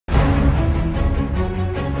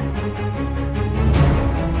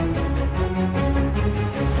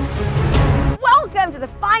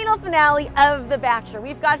final finale of The Bachelor.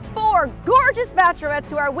 We've got 4 gorgeous bachelorettes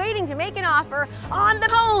who are waiting to make an offer on the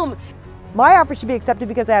home. My offer should be accepted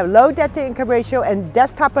because I have low debt to income ratio and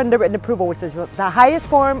desktop underwritten approval, which is the highest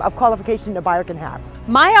form of qualification a buyer can have.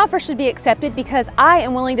 My offer should be accepted because I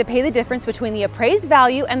am willing to pay the difference between the appraised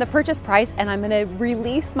value and the purchase price, and I'm going to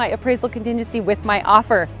release my appraisal contingency with my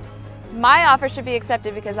offer. My offer should be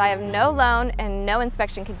accepted because I have no loan and no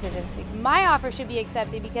inspection contingency. My offer should be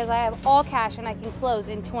accepted because I have all cash and I can close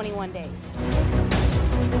in 21 days.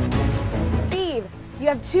 Steve, you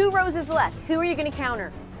have 2 roses left. Who are you going to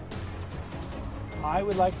counter? I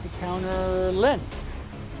would like to counter Lynn.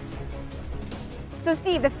 So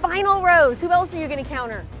Steve, the final rose, who else are you going to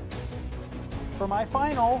counter? For my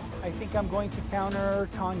final, I think I'm going to counter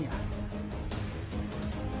Tanya.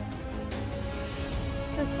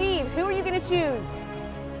 So Steve, who are you going to choose?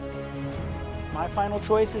 My final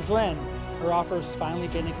choice is Lynn. Her offer's finally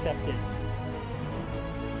been accepted.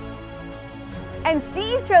 And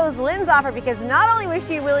Steve chose Lynn's offer because not only was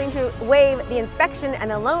she willing to waive the inspection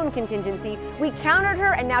and the loan contingency, we countered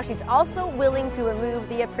her, and now she's also willing to remove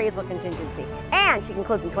the appraisal contingency. And she can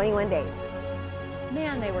close in 21 days.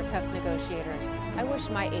 Man, they were tough negotiators. I wish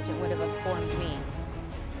my agent would have informed me.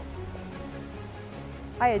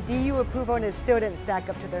 I had DU approval and it still didn't stack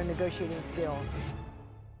up to their negotiating skills.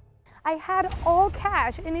 I had all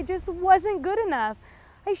cash and it just wasn't good enough.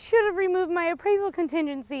 I should have removed my appraisal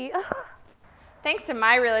contingency. Thanks to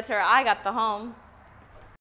my realtor, I got the home.